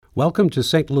Welcome to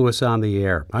St. Louis on the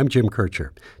Air. I'm Jim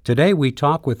Kircher. Today we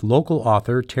talk with local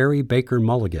author Terry Baker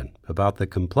Mulligan about the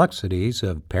complexities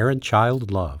of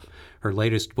parent-child love. Her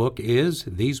latest book is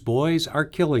These Boys Are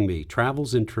Killing Me,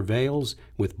 Travels and Travails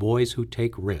with Boys Who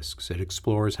Take Risks. It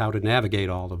explores how to navigate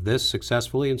all of this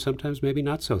successfully and sometimes maybe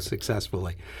not so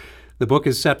successfully. The book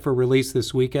is set for release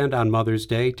this weekend on Mother's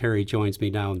Day. Terry joins me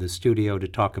now in the studio to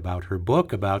talk about her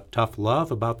book, about tough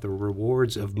love, about the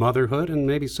rewards of motherhood, and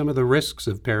maybe some of the risks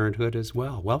of parenthood as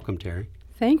well. Welcome, Terry.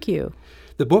 Thank you.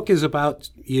 The book is about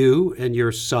you and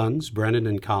your sons, Brennan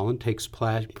and Colin, takes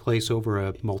place over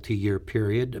a multi-year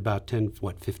period, about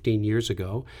 15 years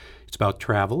ago. It's about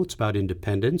travel. It's about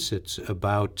independence. It's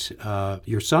about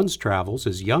your sons' travels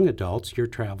as young adults, your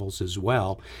travels as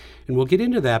well. And we'll get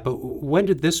into that, but when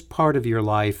did this part of your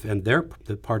life and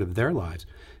the part of their lives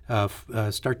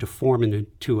start to form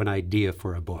into an idea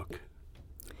for a book?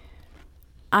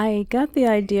 I got the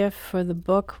idea for the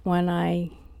book when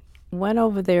I went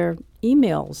over their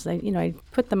emails. I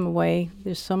put them away.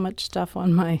 There's so much stuff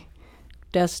on my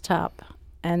desktop.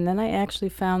 And then I actually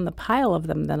found the pile of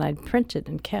them that I'd printed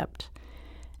and kept.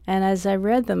 And as I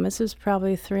read them, this is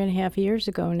probably 3.5 years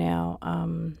ago now,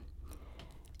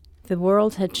 the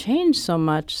world had changed so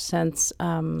much since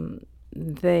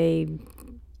they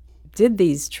did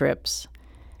these trips.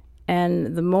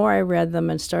 And the more I read them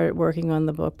and started working on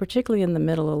the book, particularly in the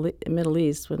Middle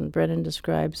East, when Brennan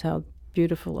describes how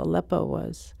beautiful Aleppo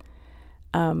was,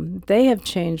 they have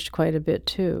changed quite a bit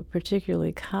too,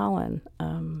 particularly Colin,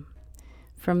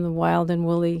 from the wild and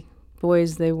woolly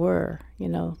boys they were.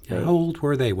 How old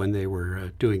were they when they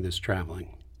were doing this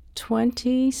traveling?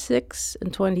 26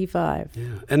 and 25. Yeah,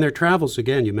 and their travels,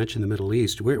 again, you mentioned the Middle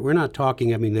East. We're not talking,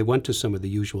 they went to some of the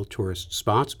usual tourist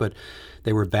spots, but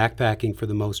they were backpacking for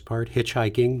the most part,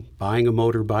 hitchhiking, buying a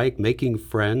motorbike, making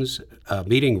friends,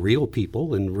 meeting real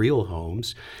people in real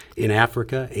homes in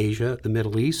Africa, Asia, the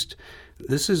Middle East.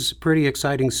 This is pretty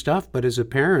exciting stuff, but as a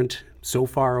parent so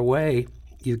far away,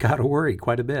 you've got to worry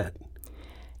quite a bit.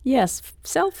 Yes,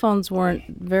 cell phones weren't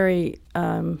very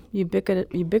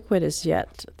ubiquitous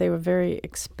yet. They were very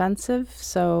expensive,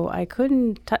 so I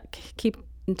couldn't keep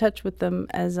in touch with them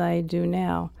as I do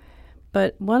now.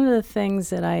 But one of the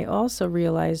things that I also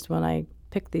realized when I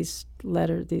picked these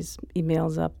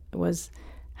emails up, was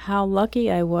how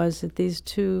lucky I was that these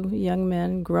two young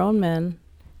men, grown men,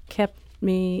 kept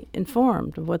me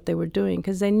informed of what they were doing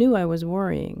because they knew I was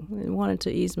worrying and wanted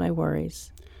to ease my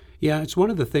worries. Yeah, it's one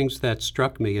of the things that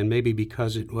struck me, and maybe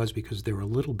because they were a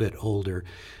little bit older,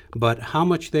 but how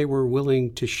much they were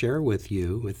willing to share with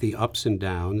you with the ups and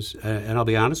downs. And I'll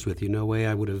be honest with you, no way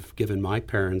I would have given my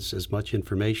parents as much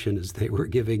information as they were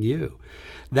giving you.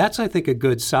 That's, I think, a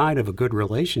good sign of a good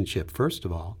relationship, first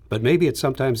of all, but maybe it's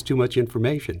sometimes too much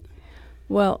information.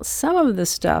 Well, some of the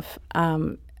stuff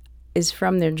is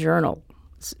from their journal,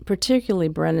 particularly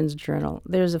Brennan's journal.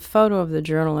 There's a photo of the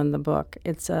journal in the book.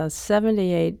 It's a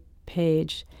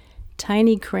 78-page,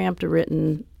 tiny, cramped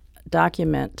written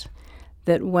document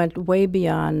that went way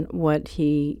beyond what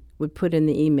he would put in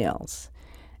the emails.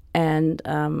 And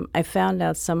I found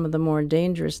out some of the more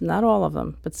dangerous, not all of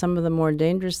them, but some of the more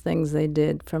dangerous things they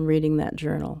did from reading that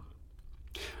journal.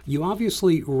 You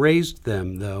obviously raised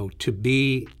them, though, to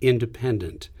be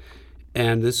independent.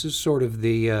 And this is sort of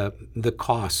the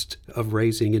cost of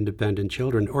raising independent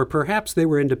children. Or perhaps they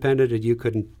were independent and you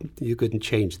couldn't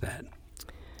change that.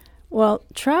 Well,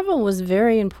 travel was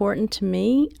very important to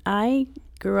me. I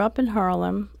grew up in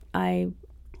Harlem. I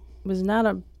was not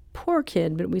a poor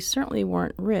kid, but we certainly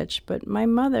weren't rich. But my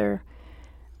mother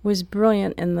was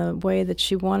brilliant in the way that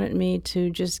she wanted me to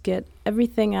just get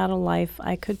everything out of life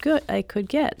I could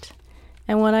get.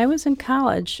 And when I was in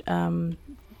college, the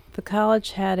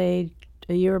college had a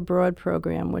year abroad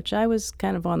program, which I was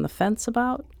kind of on the fence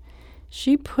about.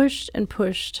 She pushed and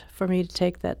pushed for me to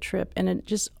take that trip, and it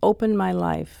just opened my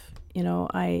life.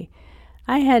 I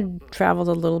had traveled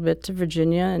a little bit to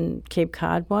Virginia and Cape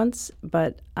Cod once,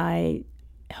 but I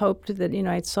hoped that,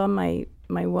 I saw my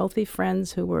wealthy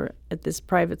friends who were at this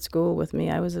private school with me.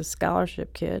 I was a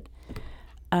scholarship kid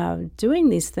doing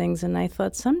these things, and I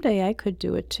thought someday I could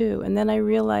do it too. And then I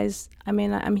realized,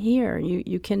 I'm here.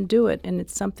 You can do it, and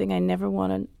it's something I never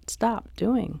want to stop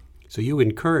doing. So you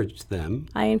encouraged them.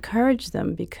 I encouraged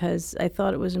them because I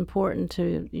thought it was important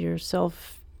to your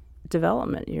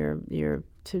self-development,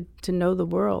 to know the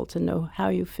world, to know how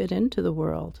you fit into the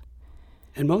world.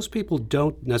 And most people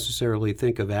don't necessarily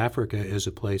think of Africa as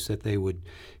a place that they would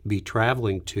be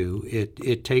traveling to.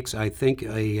 It takes, I think,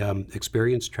 a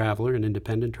experienced traveler, an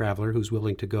independent traveler who's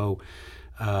willing to go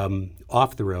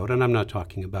off the road. And I'm not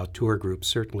talking about tour groups.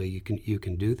 Certainly, you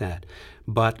can do that.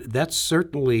 But that's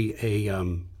certainly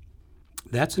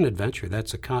That's an adventure.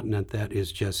 That's a continent that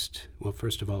is just, well,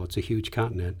 first of all, it's a huge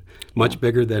continent, much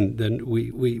bigger than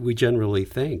we generally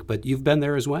think. But you've been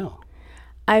there as well.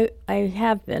 I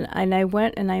have been, and I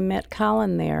went and I met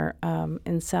Colin there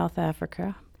in South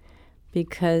Africa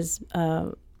because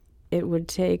it would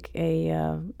take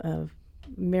a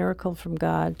miracle from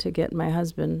God to get my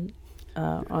husband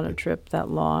on a trip that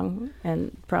long,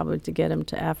 and probably to get him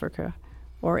to Africa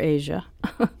or Asia.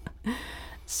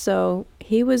 So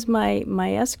he was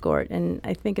my escort, and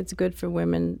I think it's good for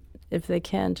women, if they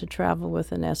can, to travel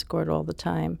with an escort all the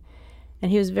time. And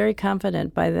he was very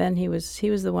confident. By then, he was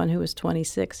the one who was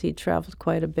 26. He traveled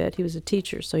quite a bit. He was a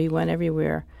teacher, so he went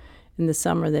everywhere in the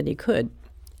summer that he could,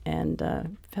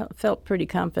 and felt pretty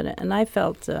confident. And I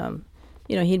felt,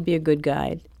 he'd be a good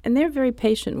guide. And they're very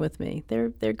patient with me.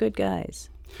 They're good guys.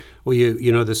 Well,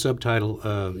 the subtitle,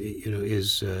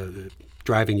 is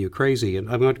Driving You Crazy, and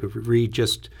I'm going to read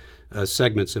just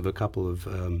segments of a couple of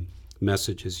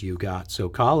messages you got. So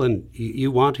Colin,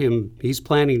 you want him, he's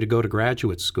planning to go to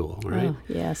graduate school, right? Oh,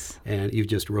 yes. And you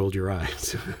just rolled your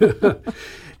eyes.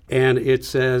 And it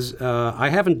says, I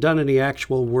haven't done any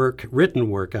actual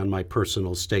written work on my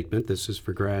personal statement. This is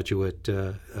for graduate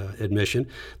admission,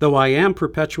 though I am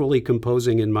perpetually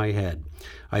composing in my head.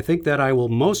 I think that I will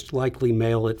most likely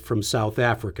mail it from South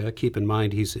Africa. Keep in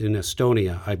mind he's in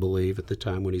Estonia, I believe, at the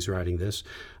time when he's writing this.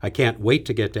 I can't wait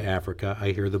to get to Africa.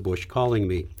 I hear the bush calling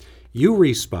me. You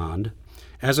respond,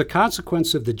 as a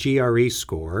consequence of the GRE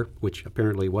score, which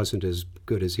apparently wasn't as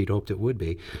good as he'd hoped it would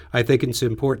be, I think it's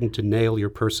important to nail your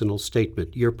personal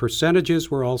statement. Your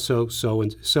percentages were also so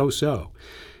and so.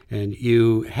 And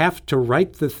you have to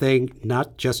write the thing,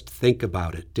 not just think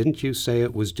about it. Didn't you say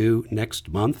it was due next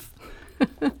month?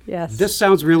 Yes. This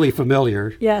sounds really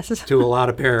familiar yes. to a lot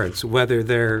of parents, whether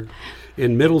they're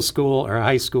in middle school or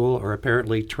high school or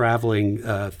apparently traveling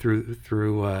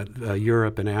through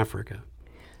Europe and Africa.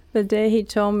 The day he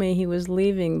told me he was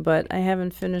leaving, but I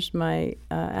haven't finished my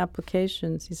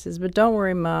applications, he says, but don't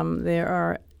worry, Mom, there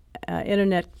are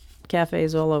internet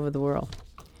cafes all over the world.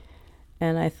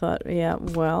 And I thought, yeah,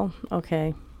 well,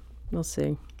 okay, we'll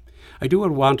see. I do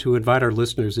want to invite our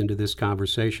listeners into this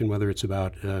conversation, whether it's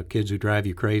about kids who drive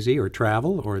you crazy or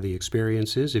travel or the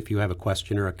experiences. If you have a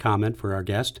question or a comment for our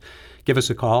guest, give us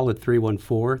a call at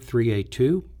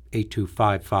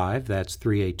 314-382-8255. That's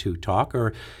 382-TALK.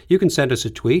 Or you can send us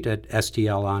a tweet at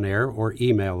STL On Air or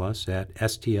email us at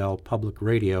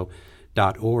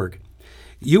stlpublicradio.org.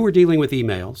 You were dealing with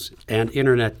emails and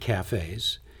internet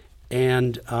cafes.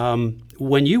 And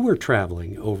when you were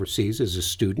traveling overseas as a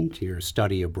student, your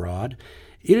study abroad,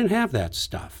 you didn't have that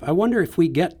stuff. I wonder if we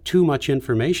get too much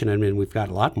information. I mean, we've got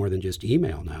a lot more than just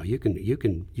email now. You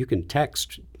can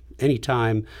text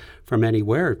anytime from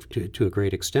anywhere to a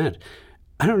great extent.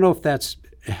 I don't know if that's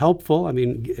helpful. I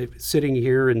mean, sitting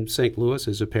here in St. Louis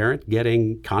as a parent,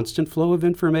 getting constant flow of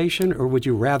information, or would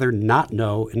you rather not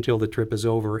know until the trip is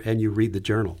over and you read the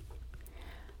journal?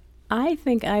 I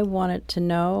think I wanted to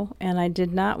know, and I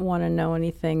did not want to know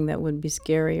anything that would be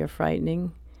scary or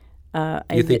frightening.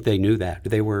 You think they knew that?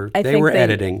 They were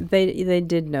editing. They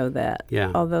did know that.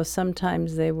 Yeah. Although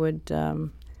sometimes they would,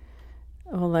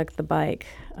 like the bike.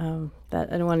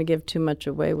 That I don't want to give too much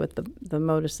away with the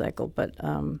motorcycle, but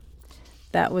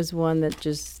that was one that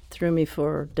just threw me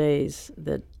for days.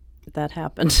 That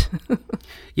happened.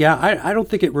 Yeah, I don't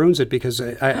think it ruins it because,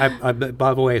 I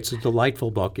by the way, it's a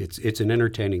delightful book. It's an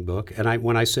entertaining book. And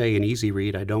when I say an easy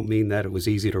read, I don't mean that it was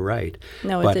easy to write.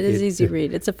 No, it is easy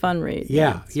read. It's a fun read.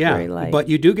 Yeah. Very light. But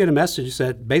you do get a message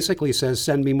that basically says,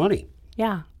 send me money.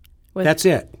 Yeah. That's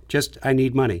it. Just, I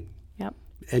need money. Yep.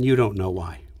 And you don't know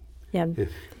why. Yeah.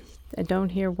 I don't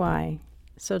hear why.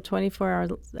 So 24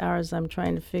 hours I'm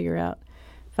trying to figure out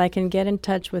if I can get in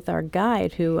touch with our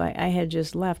guide, who I had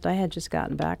just left. I had just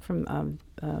gotten back from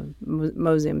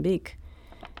Mozambique,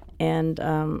 and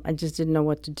I just didn't know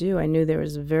what to do. I knew there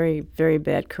was very, very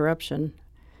bad corruption.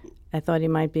 I thought he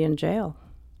might be in jail.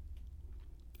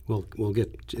 We'll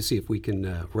get to see if we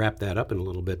can wrap that up in a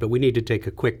little bit, but we need to take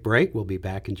a quick break. We'll be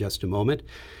back in just a moment.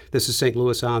 This is St.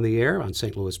 Louis on the Air on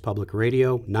St. Louis Public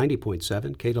Radio,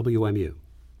 90.7 KWMU.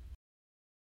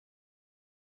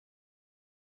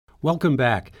 Welcome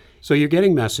back. So you're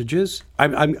getting messages.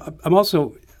 I'm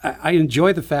also, I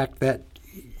enjoy the fact that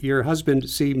your husband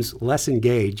seems less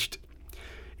engaged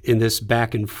in this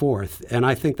back and forth, and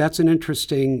I think that's an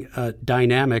interesting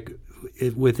dynamic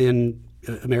within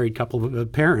a married couple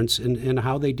of parents and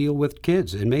how they deal with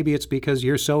kids. And maybe it's because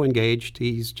you're so engaged,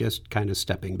 he's just kind of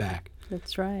stepping back.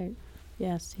 That's right.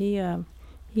 Yes, he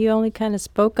only kind of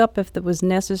spoke up if it was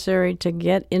necessary to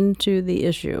get into the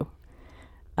issue.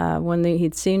 When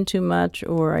he'd seen too much,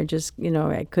 or I just,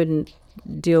 I couldn't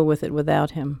deal with it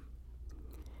without him.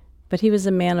 But he was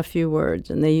a man of few words,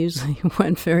 and they usually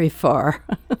went very far.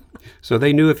 So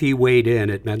they knew if he weighed in,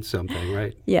 it meant something,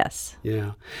 right? Yes.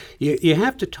 Yeah. You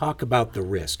have to talk about the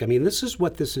risk. I mean, this is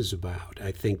what this is about,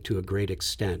 I think, to a great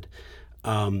extent.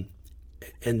 And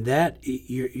that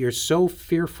you're so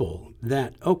fearful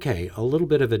that, okay, a little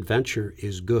bit of adventure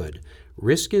is good.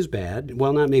 Risk is bad.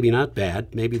 Well, maybe not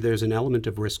bad. Maybe there's an element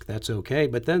of risk that's okay.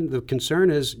 But then the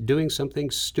concern is doing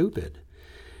something stupid.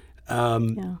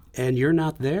 And you're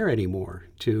not there anymore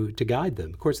to guide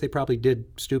them. Of course, they probably did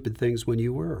stupid things when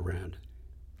you were around.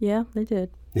 Yeah, they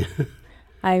did.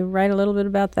 I write a little bit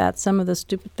about that, some of the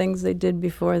stupid things they did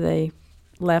before they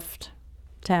left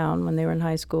town when they were in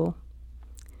high school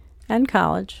and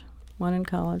college, one in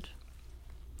college.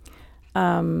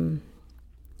 But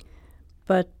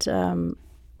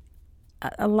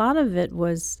a lot of it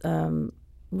was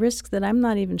risks that I'm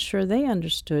not even sure they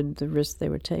understood the risks they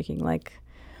were taking. Like,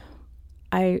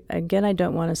 I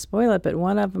don't want to spoil it, but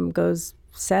one of them goes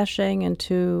sashaying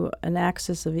into an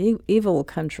axis of evil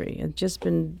country. It's just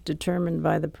been determined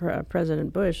by the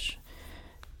President Bush,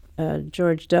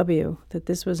 George W., that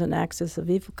this was an axis of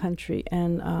evil country.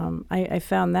 And I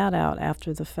found that out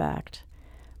after the fact.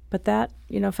 But that,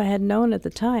 if I had known at the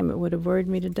time, it would have worried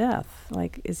me to death.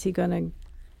 Like, is he going to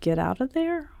get out of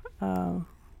there? What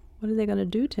are they going to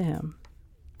do to him?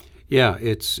 Yeah,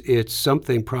 it's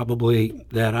something probably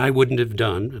that I wouldn't have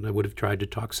done, and I would have tried to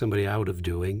talk somebody out of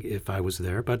doing if I was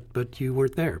there. But you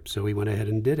weren't there, so he went ahead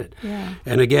and did it. Yeah.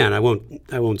 And again, I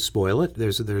won't spoil it.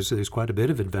 There's quite a bit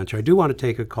of adventure. I do want to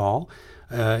take a call.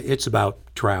 It's about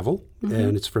travel,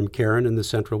 and it's from Karen in the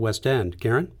Central West End.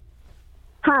 Karen.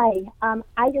 Hi.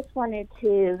 I just wanted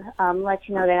to let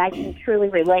you know that I can truly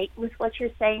relate with what you're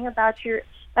saying about your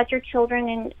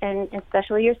children and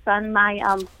especially your son.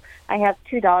 I have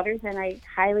two daughters, and I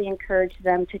highly encourage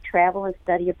them to travel and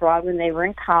study abroad when they were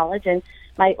in college. And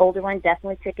my older one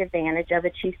definitely took advantage of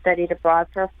it. She studied abroad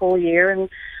for a full year and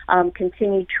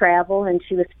continued travel, and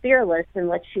she was fearless in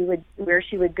where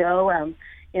she would go.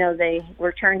 They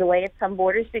were turned away at some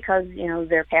borders because,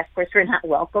 their passports were not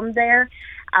welcome there.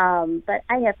 But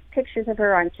I have pictures of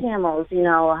her on camels,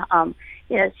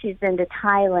 she's been to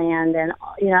Thailand and,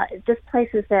 just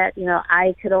places that,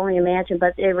 I could only imagine.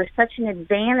 But they were such an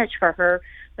advantage for her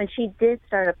when she did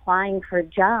start applying for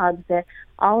jobs, that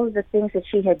all of the things that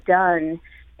she had done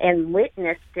and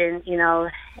witnessed in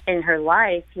her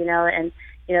life, and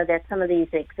that some of these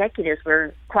executives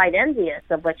were quite envious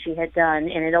of what she had done,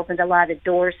 and it opened a lot of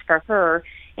doors for her.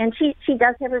 And she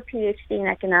does have her PhD in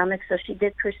economics, so she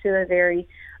did pursue a very,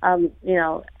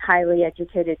 highly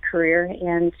educated career,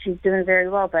 and she's doing very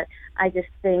well. But I just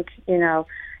think,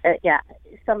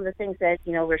 some of the things that,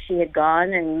 where she had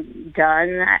gone and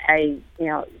done, I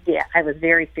was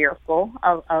very fearful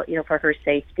of for her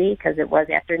safety, because it was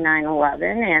after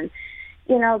 9/11, and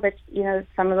but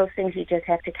some of those things you just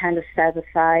have to kind of set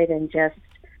aside and just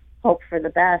hope for the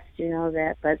best.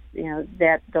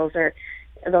 That those are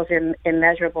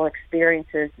immeasurable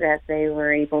experiences that they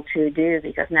were able to do,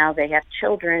 because now they have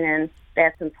children, and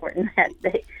that's important that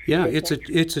they. Yeah, it's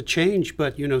a change,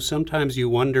 but sometimes you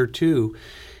wonder too.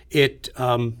 It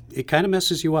kind of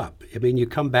messes you up. I mean, you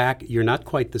come back, you're not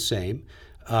quite the same.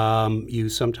 You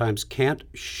sometimes can't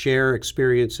share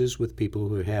experiences with people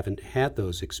who haven't had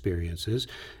those experiences.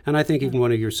 And I think even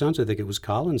one of your sons, I think it was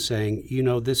Colin, saying,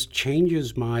 this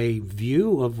changes my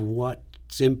view of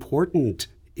what's important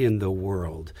in the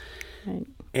world. Right.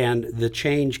 And the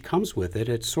change comes with it.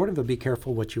 It's sort of a be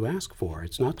careful what you ask for.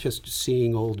 It's not just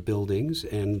seeing old buildings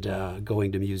and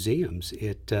going to museums.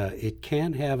 It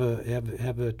can have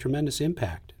a tremendous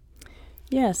impact.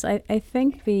 Yes, I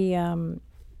think the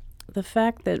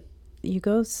fact that you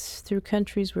go through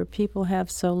countries where people have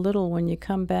so little, when you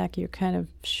come back, you're kind of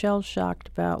shell-shocked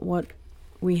about what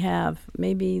we have.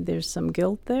 Maybe there's some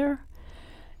guilt there.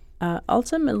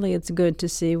 Ultimately, it's good to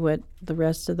see what the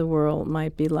rest of the world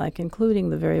might be like, including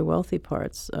the very wealthy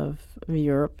parts of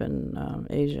Europe and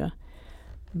Asia.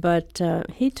 But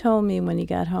he told me when he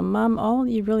got home, Mom, all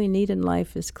you really need in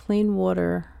life is clean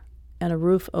water and a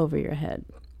roof over your head.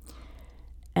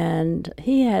 And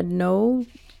he had no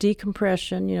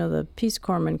decompression. The Peace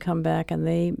Corpsmen come back and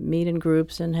they meet in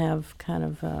groups and have kind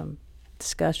of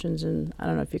discussions, and I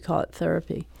don't know if you call it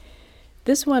therapy.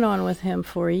 This went on with him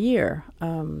for a year,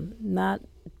 not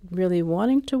really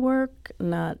wanting to work,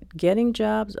 not getting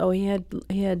jobs. Oh, he had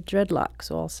dreadlocks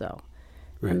also.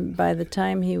 Right. And by the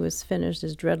time he was finished,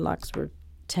 his dreadlocks were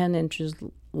 10 inches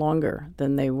longer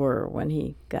than they were when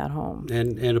he got home.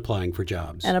 And applying for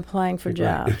jobs. And applying for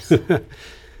jobs.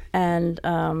 And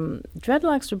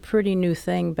dreadlocks were a pretty new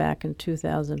thing back in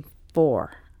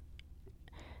 2004.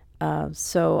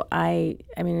 So I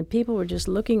mean, people were just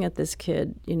looking at this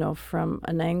kid, from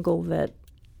an angle that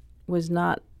was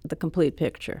not the complete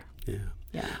picture. Yeah.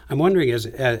 Yeah. I'm wondering, as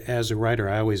a writer,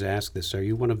 I always ask this, are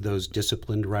you one of those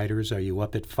disciplined writers? Are you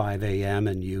up at 5 a.m.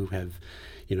 and you have,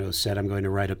 said I'm going to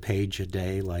write a page a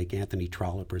day like Anthony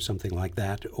Trollope or something like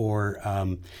that? Or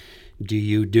do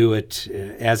you do it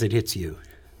as it hits you?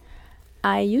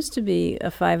 I used to be a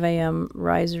 5 a.m.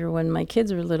 riser when my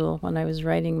kids were little, when I was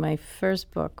writing my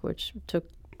first book, which took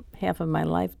half of my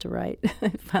life to write. I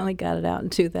finally got it out in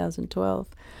 2012.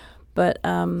 But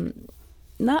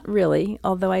not really,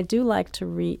 although I do like to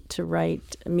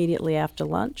write immediately after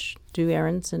lunch, do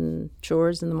errands and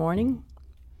chores in the morning,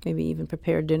 maybe even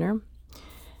prepare dinner,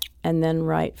 and then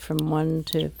write from 1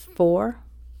 to 4.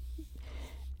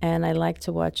 And I like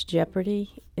to watch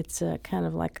Jeopardy. It's a kind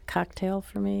of like a cocktail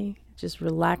for me. Just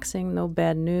relaxing, no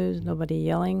bad news, nobody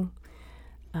yelling.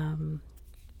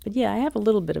 But yeah, I have a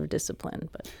little bit of discipline.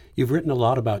 But you've written a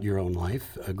lot about your own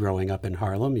life growing up in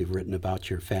Harlem. You've written about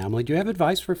your family. Do you have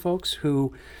advice for folks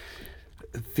who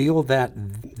feel that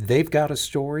they've got a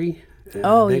story?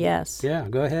 Yes. Yeah,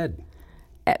 go ahead.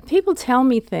 People tell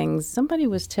me things. Somebody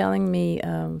was telling me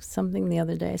something the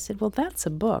other day. I said, well, that's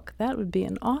a book. That would be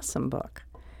an awesome book.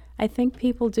 I think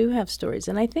people do have stories,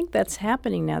 and I think that's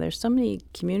happening now. There's so many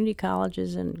community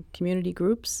colleges and community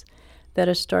groups that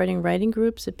are starting writing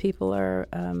groups that people are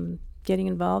getting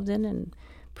involved in and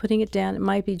putting it down. It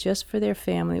might be just for their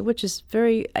family, which is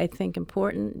very, I think,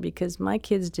 important because my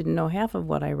kids didn't know half of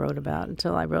what I wrote about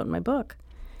until I wrote my book.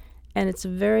 And it's a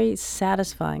very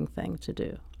satisfying thing to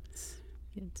do.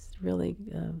 It's really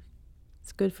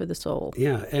it's good for the soul.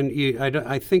 Yeah, and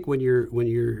I think when you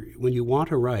want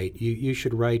to write, you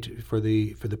should write for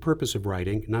the purpose of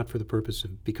writing, not for the purpose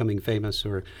of becoming famous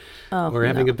or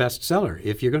having a bestseller.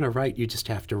 If you're going to write, you just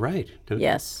have to write.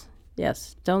 Yes.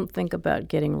 Don't think about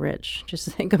getting rich. Just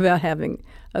think about having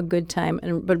a good time.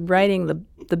 But writing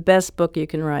the best book you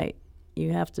can write,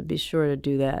 you have to be sure to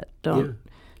do that. Don't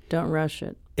rush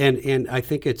it. And I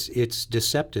think it's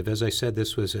deceptive. As I said,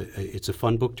 it's a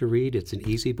fun book to read. It's an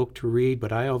easy book to read.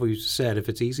 But I always said if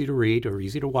it's easy to read or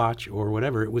easy to watch or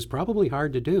whatever, it was probably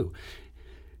hard to do.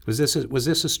 Was this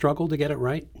a struggle to get it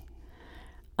right?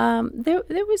 There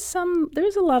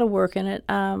was a lot of work in it.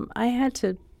 I had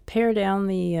to pare down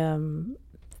the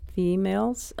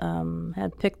emails.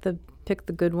 Had pick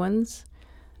the good ones.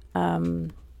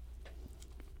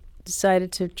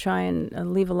 Decided to try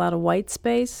and leave a lot of white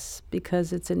space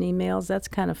because it's in emails. That's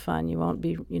kind of fun. You won't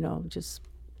be, just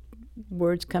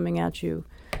words coming at you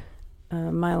a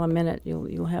mile a minute.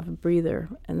 You'll have a breather,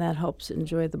 and that helps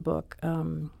enjoy the book.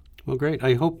 Well, great.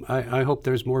 I hope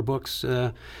there's more books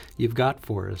you've got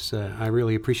for us. I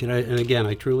really appreciate it. And again,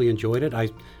 I truly enjoyed it.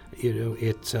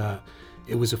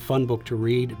 It was a fun book to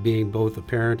read, being both a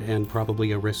parent and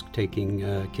probably a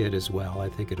risk-taking kid as well. I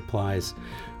think it applies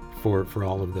for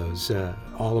all of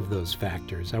those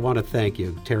factors. I want to thank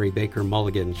you, Terry Baker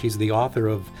Mulligan. She's the author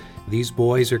of These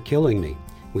Boys Are Killing Me.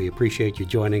 We appreciate you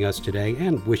joining us today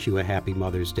and wish you a happy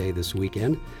Mother's Day this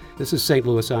weekend. This is St.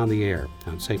 Louis on the Air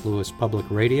on St. Louis Public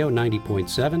Radio,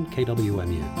 90.7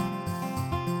 KWMU.